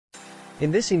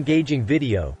In this engaging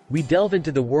video, we delve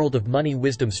into the world of money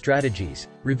wisdom strategies,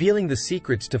 revealing the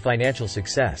secrets to financial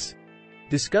success.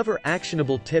 Discover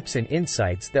actionable tips and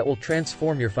insights that will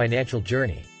transform your financial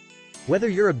journey. Whether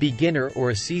you're a beginner or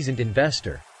a seasoned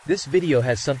investor, this video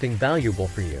has something valuable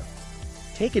for you.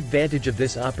 Take advantage of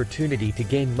this opportunity to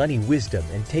gain money wisdom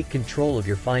and take control of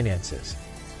your finances.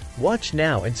 Watch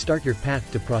now and start your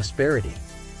path to prosperity.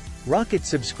 Rocket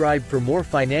subscribe for more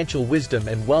financial wisdom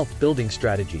and wealth building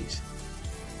strategies.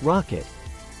 Rocket.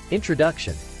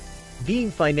 Introduction.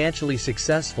 Being financially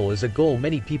successful is a goal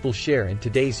many people share in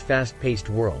today's fast-paced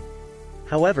world.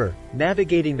 However,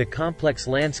 navigating the complex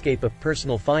landscape of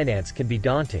personal finance can be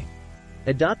daunting.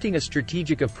 Adopting a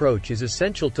strategic approach is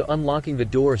essential to unlocking the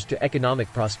doors to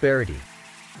economic prosperity.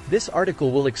 This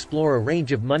article will explore a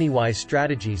range of money-wise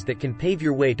strategies that can pave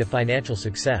your way to financial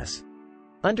success.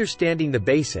 Understanding the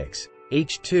basics.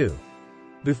 H2.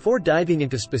 Before diving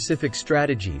into specific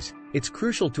strategies, it's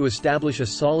crucial to establish a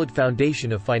solid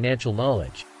foundation of financial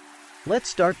knowledge. Let's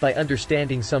start by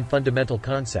understanding some fundamental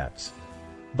concepts.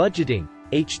 Budgeting.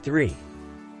 H3.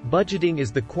 Budgeting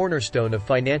is the cornerstone of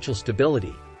financial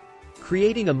stability.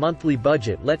 Creating a monthly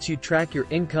budget lets you track your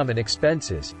income and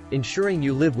expenses, ensuring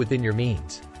you live within your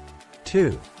means.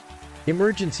 2.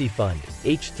 Emergency fund.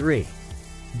 H3.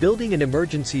 Building an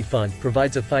emergency fund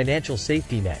provides a financial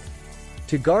safety net.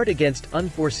 To guard against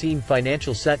unforeseen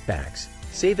financial setbacks,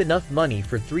 save enough money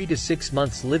for 3 to 6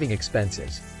 months' living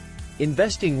expenses.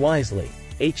 Investing wisely.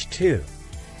 H2.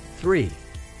 3.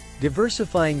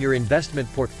 Diversifying your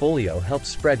investment portfolio helps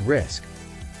spread risk.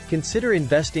 Consider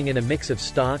investing in a mix of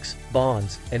stocks,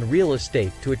 bonds, and real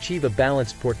estate to achieve a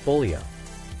balanced portfolio.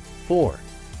 4.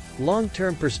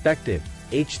 Long-term perspective.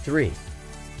 H3.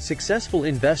 Successful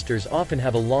investors often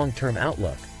have a long-term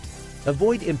outlook.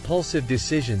 Avoid impulsive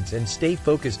decisions and stay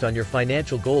focused on your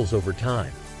financial goals over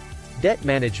time. Debt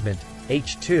management.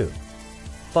 H2.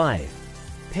 5.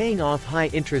 Paying off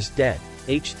high-interest debt.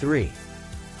 H3.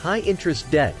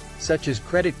 High-interest debt, such as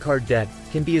credit card debt,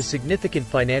 can be a significant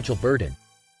financial burden.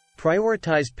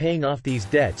 Prioritize paying off these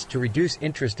debts to reduce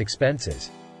interest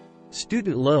expenses.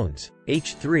 Student loans.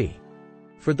 H3.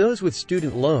 For those with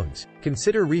student loans,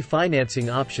 consider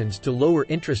refinancing options to lower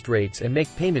interest rates and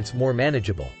make payments more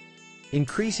manageable.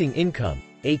 Increasing income.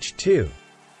 H2.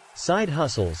 Side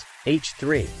hustles.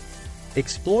 H3.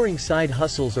 Exploring side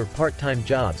hustles or part-time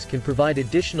jobs can provide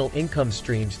additional income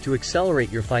streams to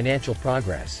accelerate your financial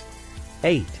progress.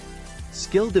 8.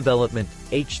 Skill development.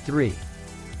 H3.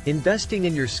 Investing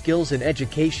in your skills and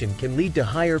education can lead to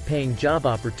higher-paying job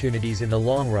opportunities in the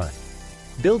long run.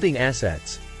 Building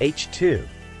assets. H2.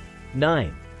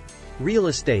 9. Real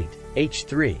estate.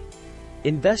 H3.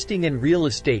 Investing in real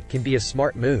estate can be a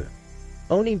smart move.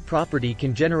 Owning property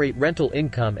can generate rental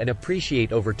income and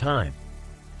appreciate over time.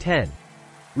 10.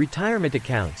 Retirement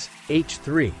accounts.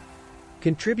 H3.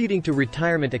 Contributing to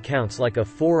retirement accounts like a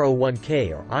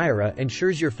 401k or IRA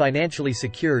ensures you're financially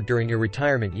secure during your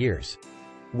retirement years.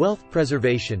 Wealth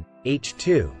preservation.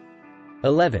 H2.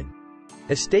 11.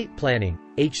 Estate planning.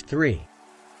 H3.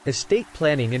 Estate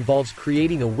planning involves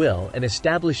creating a will and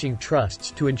establishing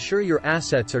trusts to ensure your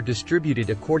assets are distributed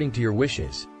according to your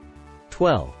wishes.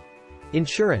 12.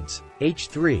 Insurance.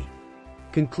 H3.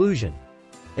 Conclusion.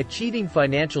 Achieving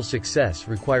financial success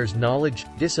requires knowledge,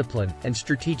 discipline, and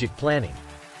strategic planning.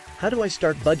 How do I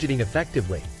start budgeting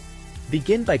effectively?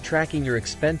 Begin by tracking your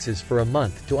expenses for a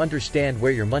month to understand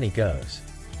where your money goes.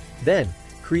 Then,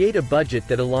 create a budget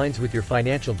that aligns with your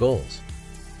financial goals.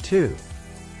 2.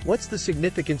 What's the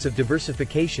significance of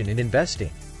diversification in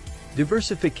investing?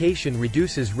 Diversification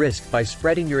reduces risk by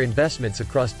spreading your investments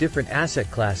across different asset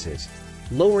classes,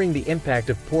 lowering the impact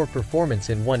of poor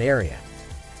performance in one area.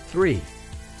 3.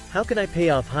 How can I pay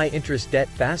off high-interest debt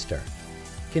faster?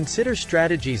 Consider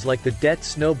strategies like the debt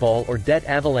snowball or debt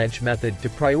avalanche method to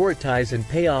prioritize and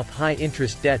pay off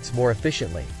high-interest debts more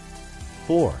efficiently.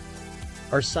 4.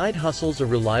 Are side hustles a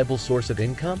reliable source of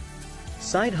income?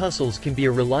 Side hustles can be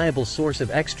a reliable source of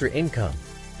extra income,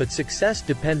 but success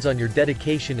depends on your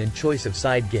dedication and choice of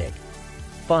side gig.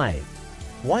 5.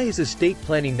 Why is estate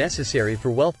planning necessary for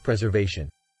wealth preservation?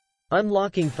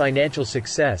 Unlocking financial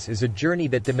success is a journey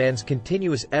that demands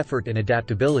continuous effort and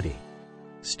adaptability.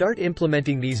 Start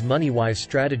implementing these money-wise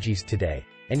strategies today,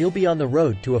 and you'll be on the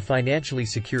road to a financially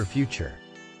secure future.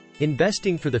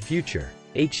 Investing for the future.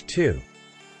 H2.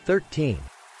 13.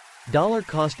 Dollar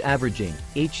cost averaging.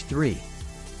 H3.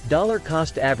 Dollar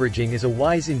cost averaging is a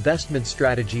wise investment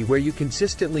strategy where you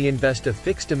consistently invest a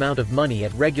fixed amount of money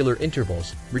at regular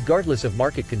intervals, regardless of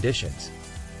market conditions.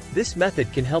 This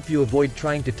method can help you avoid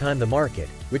trying to time the market,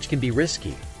 which can be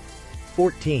risky.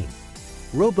 14.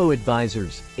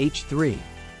 Robo-advisors. H3.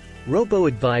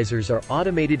 Robo-advisors are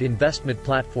automated investment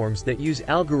platforms that use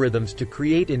algorithms to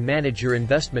create and manage your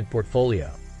investment portfolio.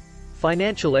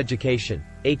 Financial education,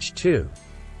 H2.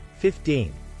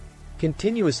 15.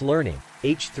 Continuous learning,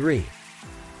 H3.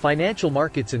 Financial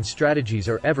markets and strategies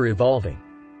are ever evolving.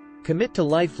 Commit to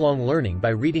lifelong learning by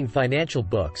reading financial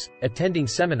books, attending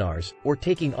seminars, or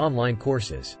taking online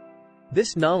courses.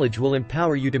 This knowledge will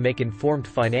empower you to make informed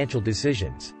financial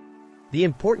decisions. The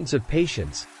importance of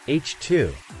patience,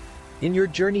 H2. In your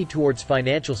journey towards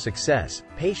financial success,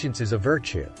 patience is a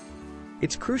virtue.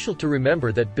 It's crucial to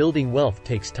remember that building wealth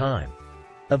takes time.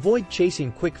 Avoid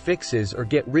chasing quick fixes or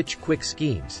get-rich-quick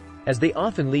schemes, as they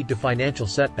often lead to financial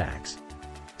setbacks.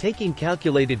 Taking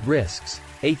calculated risks,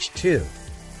 H2.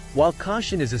 While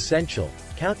caution is essential,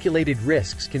 calculated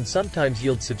risks can sometimes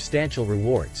yield substantial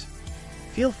rewards.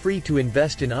 Feel free to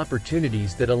invest in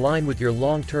opportunities that align with your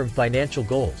long-term financial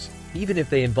goals, even if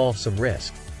they involve some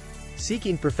risk.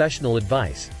 Seeking professional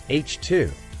advice,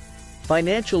 H2.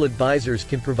 Financial advisors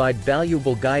can provide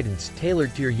valuable guidance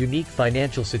tailored to your unique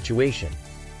financial situation.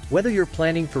 Whether you're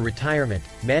planning for retirement,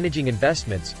 managing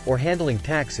investments, or handling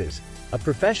taxes, a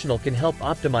professional can help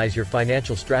optimize your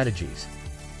financial strategies.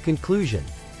 Conclusion.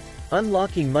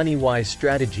 Unlocking money-wise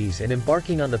strategies and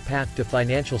embarking on the path to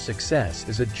financial success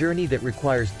is a journey that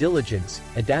requires diligence,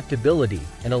 adaptability,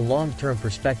 and a long-term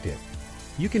perspective.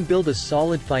 You can build a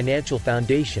solid financial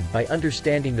foundation by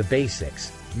understanding the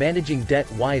basics, managing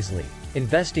debt wisely,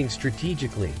 investing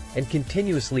strategically, and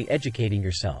continuously educating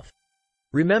yourself.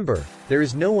 Remember, there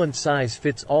is no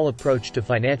one-size-fits-all approach to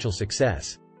financial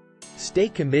success. Stay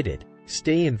committed,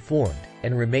 stay informed,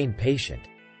 and remain patient.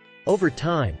 Over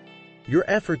time, your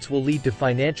efforts will lead to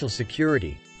financial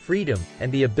security, freedom,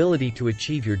 and the ability to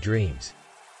achieve your dreams.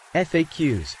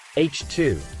 FAQs,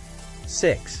 H2.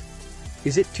 6.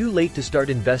 Is it too late to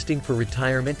start investing for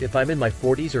retirement if I'm in my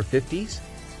 40s or 50s?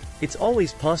 It's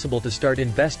always possible to start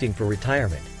investing for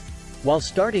retirement. While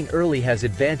starting early has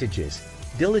advantages,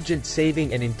 diligent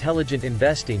saving and intelligent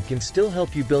investing can still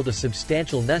help you build a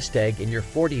substantial nest egg in your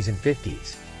 40s and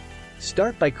 50s.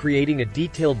 Start by creating a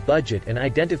detailed budget and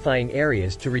identifying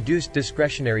areas to reduce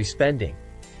discretionary spending.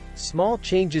 Small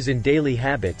changes in daily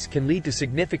habits can lead to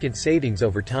significant savings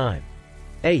over time.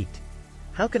 8.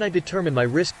 How can I determine my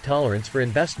risk tolerance for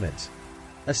investments?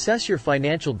 Assess your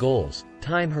financial goals,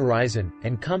 time horizon,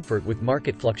 and comfort with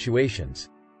market fluctuations.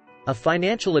 A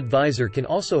financial advisor can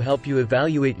also help you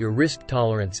evaluate your risk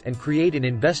tolerance and create an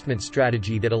investment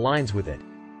strategy that aligns with it.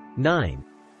 9.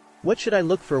 What should I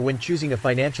look for when choosing a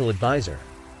financial advisor?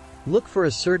 Look for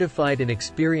a certified and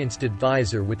experienced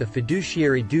advisor with a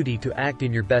fiduciary duty to act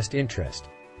in your best interest.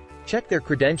 Check their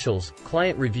credentials,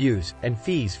 client reviews, and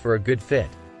fees for a good fit.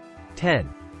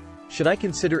 10. Should I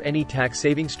consider any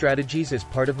tax-saving strategies as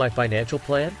part of my financial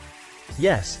plan?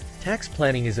 Yes, tax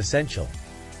planning is essential.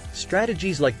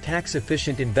 Strategies like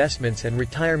tax-efficient investments and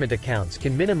retirement accounts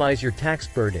can minimize your tax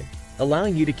burden,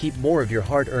 allowing you to keep more of your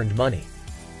hard-earned money.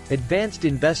 Advanced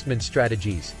investment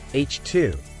strategies,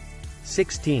 H2.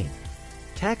 16.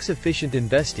 Tax-efficient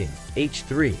investing,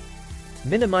 H3.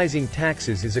 Minimizing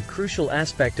taxes is a crucial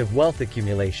aspect of wealth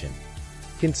accumulation.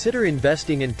 Consider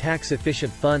investing in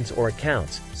tax-efficient funds or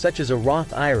accounts, such as a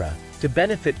Roth IRA, to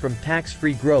benefit from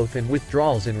tax-free growth and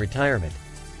withdrawals in retirement.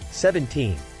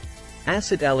 17.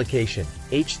 Asset allocation,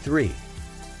 H3.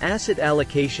 Asset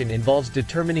allocation involves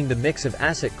determining the mix of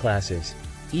asset classes,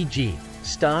 e.g.,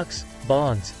 stocks,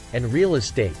 bonds, and real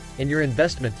estate, in your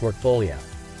investment portfolio.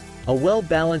 A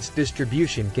well-balanced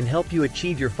distribution can help you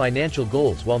achieve your financial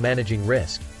goals while managing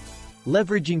risk.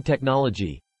 Leveraging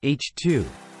technology, H2.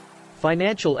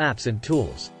 Financial apps and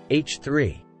tools,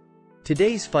 H3.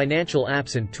 Today's financial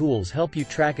apps and tools help you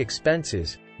track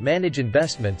expenses, manage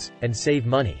investments, and save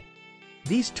money.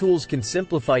 These tools can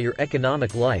simplify your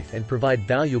economic life and provide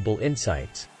valuable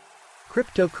insights.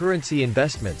 Cryptocurrency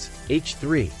investments,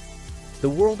 H3. The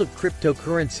world of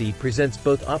cryptocurrency presents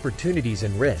both opportunities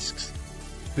and risks.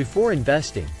 Before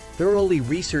investing, thoroughly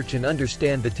research and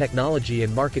understand the technology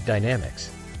and market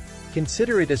dynamics.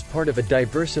 Consider it as part of a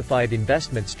diversified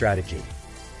investment strategy.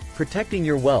 Protecting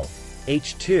your wealth,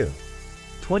 H2.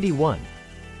 21.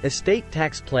 Estate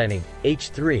tax planning,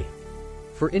 H3.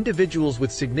 For individuals with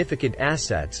significant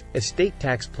assets, estate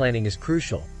tax planning is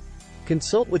crucial.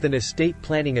 Consult with an estate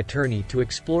planning attorney to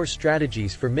explore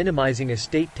strategies for minimizing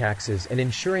estate taxes and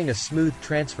ensuring a smooth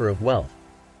transfer of wealth.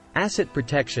 Asset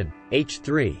protection,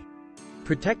 H3.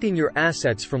 Protecting your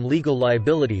assets from legal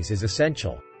liabilities is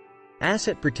essential.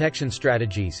 Asset protection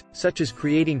strategies, such as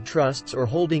creating trusts or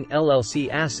holding LLC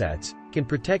assets, can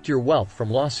protect your wealth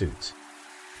from lawsuits.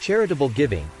 Charitable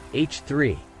giving,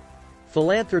 H3.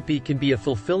 Philanthropy can be a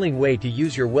fulfilling way to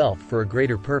use your wealth for a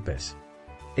greater purpose.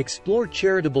 Explore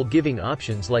charitable giving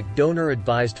options like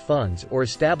donor-advised funds or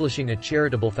establishing a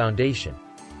charitable foundation.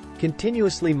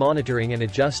 Continuously monitoring and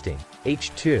adjusting.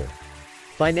 H2.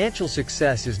 Financial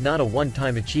success is not a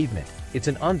one-time achievement, it's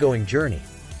an ongoing journey.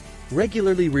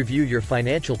 Regularly review your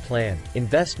financial plan,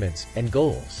 investments, and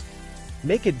goals.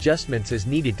 Make adjustments as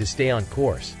needed to stay on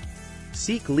course.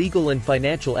 Seek legal and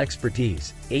financial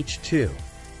expertise. H2.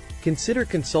 Consider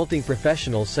consulting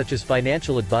professionals such as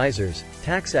financial advisors,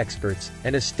 tax experts,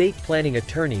 and estate planning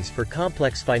attorneys for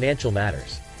complex financial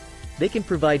matters. They can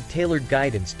provide tailored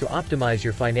guidance to optimize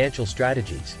your financial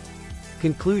strategies.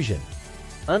 Conclusion.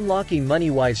 Unlocking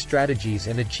money-wise strategies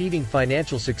and achieving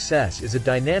financial success is a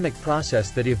dynamic process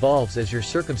that evolves as your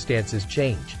circumstances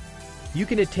change. You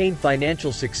can attain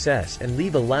financial success and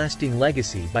leave a lasting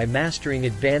legacy by mastering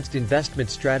advanced investment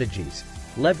strategies,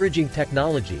 leveraging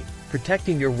technology,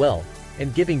 protecting your wealth,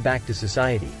 and giving back to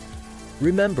society.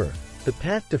 Remember, the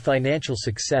path to financial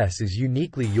success is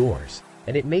uniquely yours,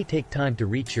 and it may take time to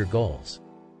reach your goals.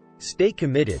 Stay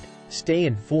committed, stay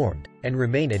informed, and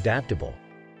remain adaptable.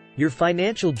 Your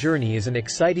financial journey is an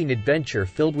exciting adventure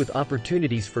filled with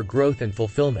opportunities for growth and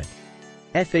fulfillment.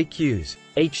 FAQs.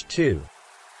 H2.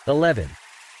 11.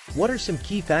 What are some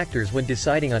key factors when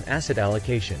deciding on asset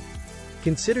allocation?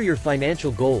 Consider your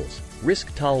financial goals,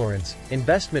 risk tolerance,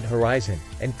 investment horizon,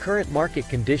 and current market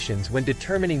conditions when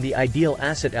determining the ideal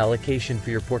asset allocation for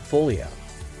your portfolio.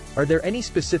 Are there any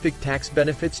specific tax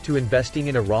benefits to investing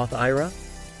in a Roth IRA?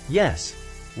 Yes.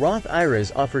 Roth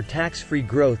IRAs offer tax-free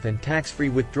growth and tax-free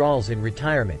withdrawals in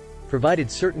retirement,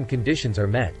 provided certain conditions are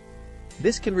met.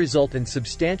 This can result in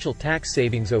substantial tax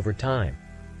savings over time.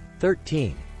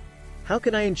 13. How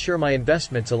can I ensure my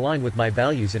investments align with my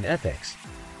values and ethics?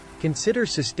 Consider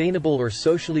sustainable or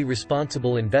socially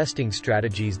responsible investing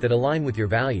strategies that align with your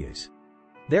values.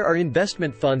 There are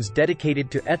investment funds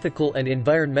dedicated to ethical and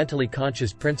environmentally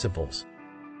conscious principles.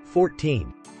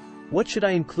 14. What should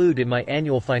I include in my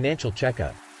annual financial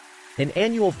checkup? An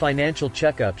annual financial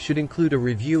checkup should include a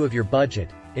review of your budget,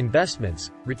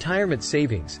 investments, retirement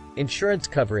savings, insurance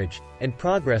coverage, and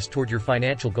progress toward your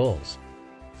financial goals.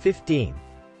 15.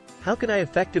 How can I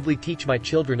effectively teach my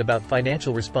children about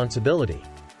financial responsibility?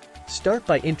 Start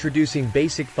by introducing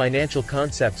basic financial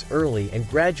concepts early and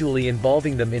gradually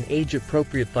involving them in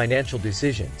age-appropriate financial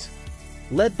decisions.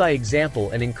 Lead by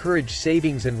example and encourage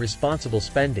savings and responsible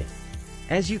spending.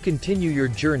 As you continue your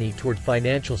journey toward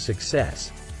financial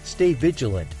success, stay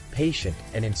vigilant, patient,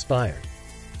 and inspired.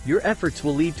 Your efforts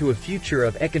will lead to a future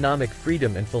of economic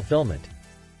freedom and fulfillment.